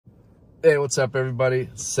Hey, what's up, everybody?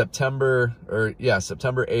 September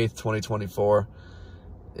 8th, 2024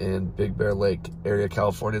 in Big Bear Lake area,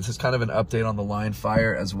 California. This is kind of an update on the line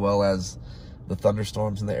fire as well as the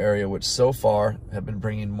thunderstorms in the area, which so far have been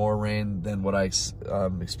bringing more rain than what I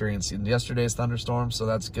experienced in yesterday's thunderstorm, so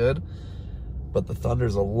that's good. But the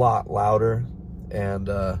thunder's a lot louder, and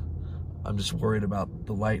I'm just worried about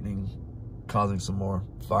the lightning causing some more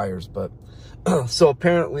fires. But so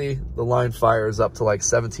apparently the line fire is up to like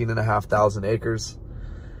 17,500 acres.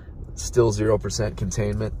 Still 0%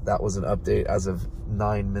 containment. That was an update as of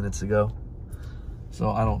 9 minutes ago.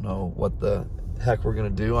 So I don't know what the heck we're gonna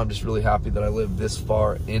do. I'm just really happy that I live this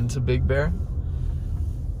far into Big Bear.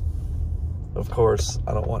 Of course,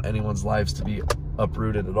 I don't want anyone's lives to be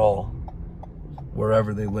uprooted at all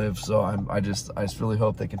wherever they live. So I just really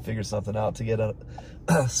hope they can figure something out to get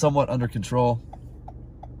somewhat under control.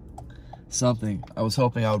 Something. I was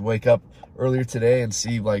hoping I would wake up earlier today and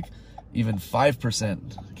see like even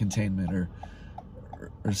 5% containment or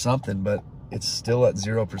something, but it's still at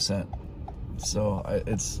 0%. So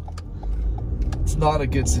it's not a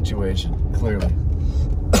good situation, clearly.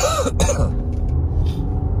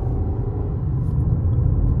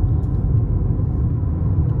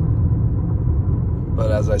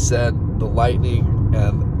 But as I said, the lightning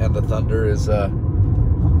and the thunder is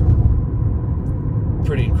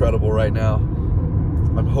pretty incredible right now.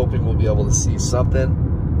 I'm hoping we'll be able to see something.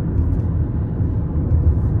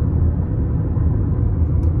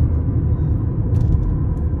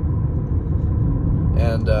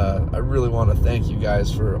 And I really want to thank you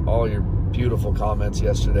guys for all your beautiful comments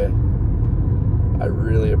yesterday. I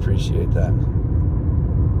really appreciate that.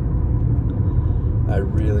 I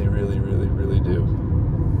really, really, really, really do.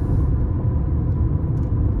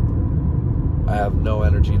 I have no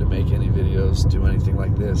energy to make any videos, do anything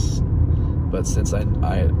like this, but since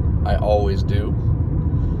I always do,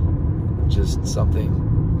 just something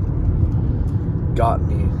got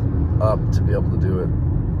me up to be able to do it.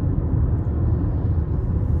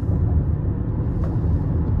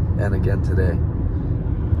 And again today.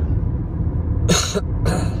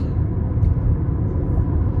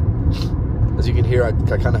 As you can hear, I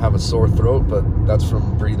kind of have a sore throat, but that's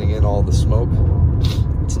from breathing in all the smoke.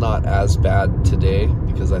 It's not as bad today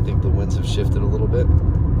because I think the winds have shifted a little bit.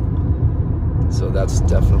 So that's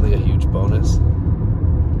definitely a huge bonus.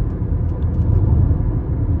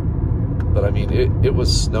 But I mean, it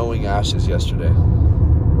was snowing ashes yesterday.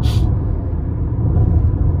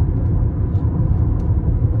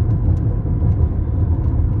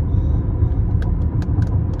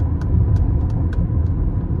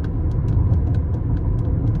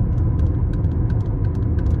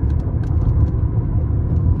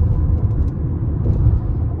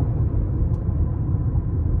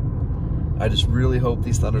 I just really hope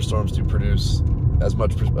these thunderstorms do produce as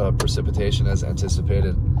much precipitation as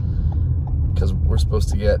anticipated, because we're supposed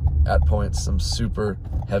to get, at points, some super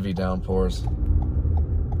heavy downpours.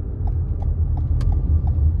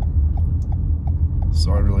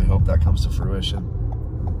 So I really hope that comes to fruition.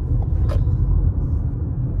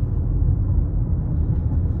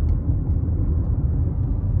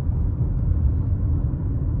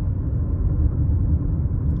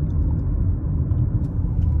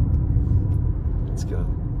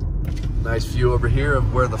 Nice view over here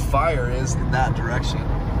of where the fire is in that direction.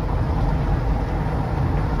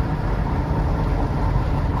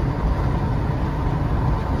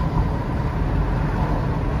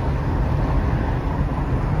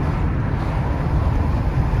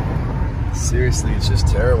 Seriously, it's just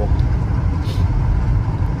terrible.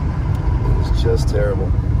 It's just terrible.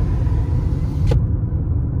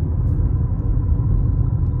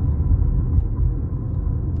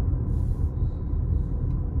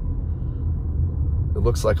 It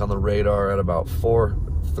looks like on the radar at about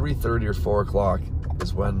 3:30 or 4 o'clock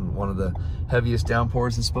is when one of the heaviest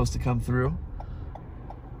downpours is supposed to come through.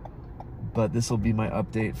 But this will be my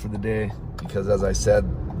update for the day, because as I said,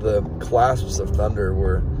 the clasps of thunder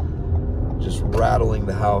were just rattling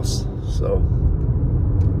the house. So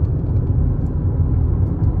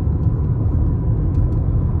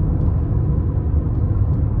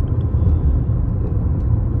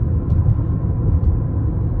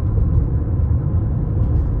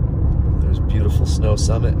beautiful snow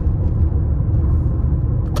summit.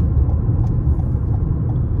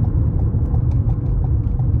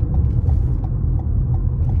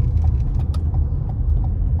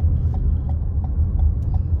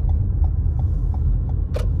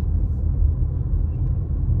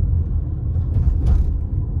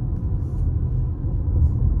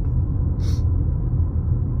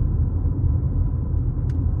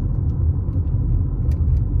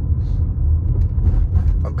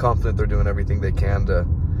 confident they're doing everything they can to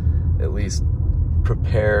at least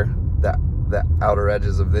prepare the outer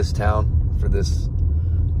edges of this town for this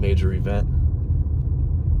major event.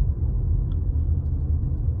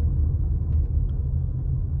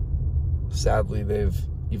 Sadly, they've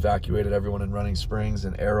evacuated everyone in Running Springs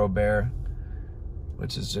and Arrow Bear,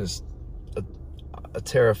 which is just a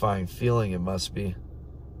terrifying feeling. It must be.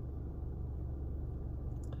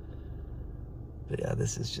 But yeah,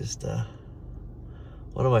 this is just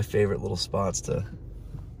one of my favorite little spots to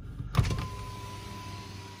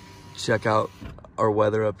check out our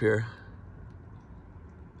weather up here.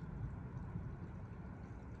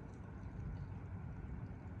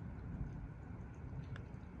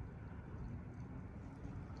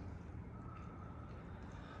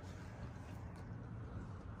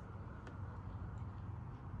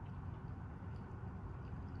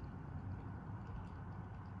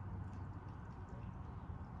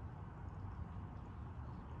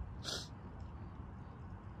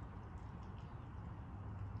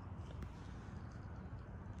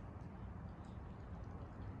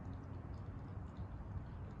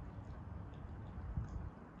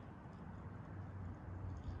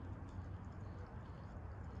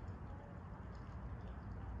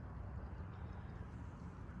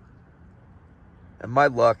 And my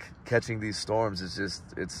luck catching these storms is just,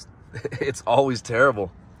 it's always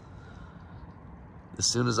terrible. As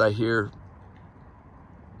soon as I hear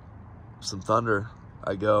some thunder,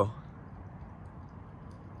 I go.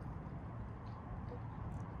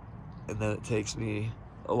 And then it takes me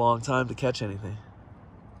a long time to catch anything.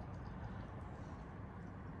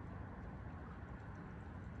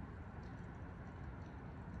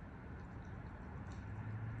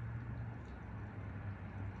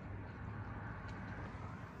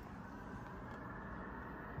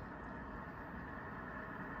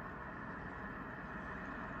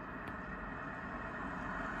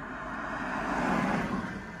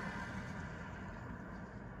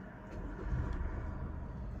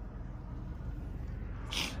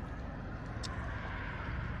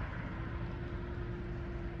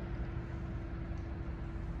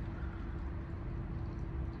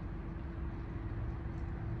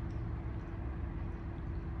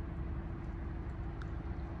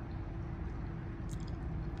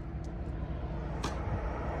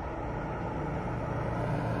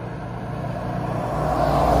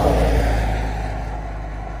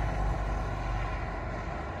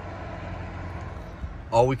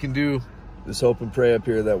 All we can do is hope and pray up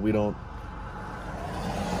here that we don't,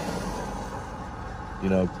 you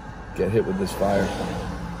know, get hit with this fire.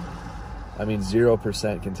 I mean,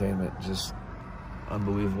 0% containment, just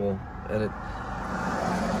unbelievable. And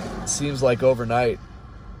it seems like overnight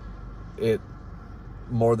it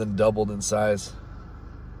more than doubled in size.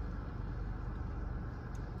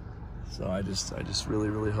 So I just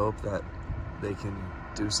really hope that they can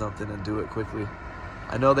do something and do it quickly.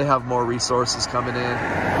 I know they have more resources coming in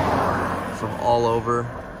from all over,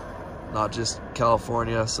 not just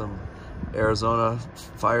California. Some Arizona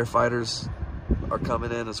firefighters are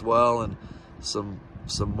coming in as well, and some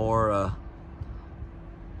more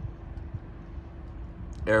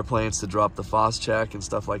airplanes to drop the FOS check and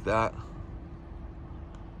stuff like that.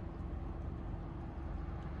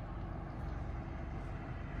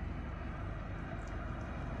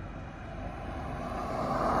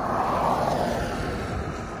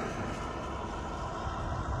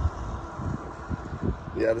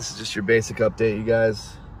 Yeah, this is just your basic update, you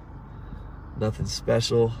guys. Nothing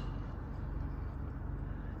special,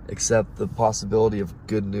 except the possibility of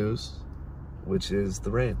good news, which is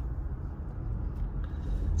the rain.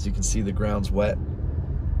 As you can see, the ground's wet.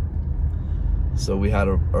 So we had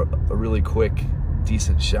a really quick,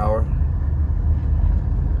 decent shower.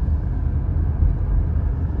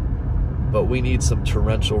 But we need some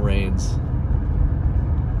torrential rains.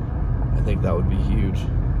 I think that would be huge.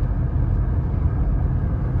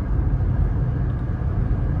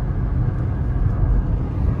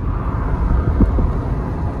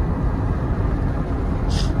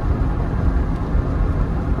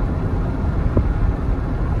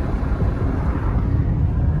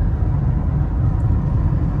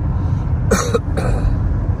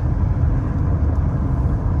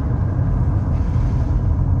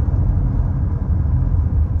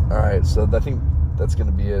 So I think that's going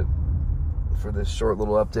to be it for this short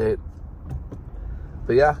little update.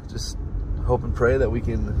 But yeah, just hope and pray that we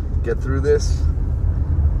can get through this.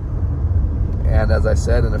 And as I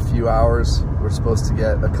said, in a few hours, we're supposed to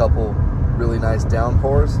get a couple really nice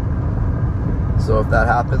downpours. So if that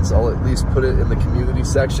happens, I'll at least put it in the community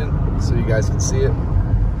section so you guys can see it,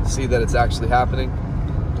 see that it's actually happening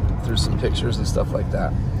through some pictures and stuff like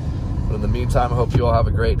that. But in the meantime, I hope you all have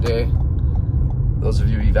a great day. Those of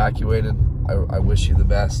you evacuated, I wish you the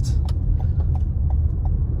best.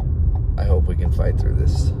 I hope we can fight through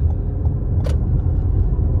this.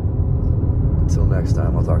 Until next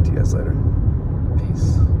time, I'll talk to you guys later.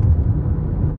 Peace.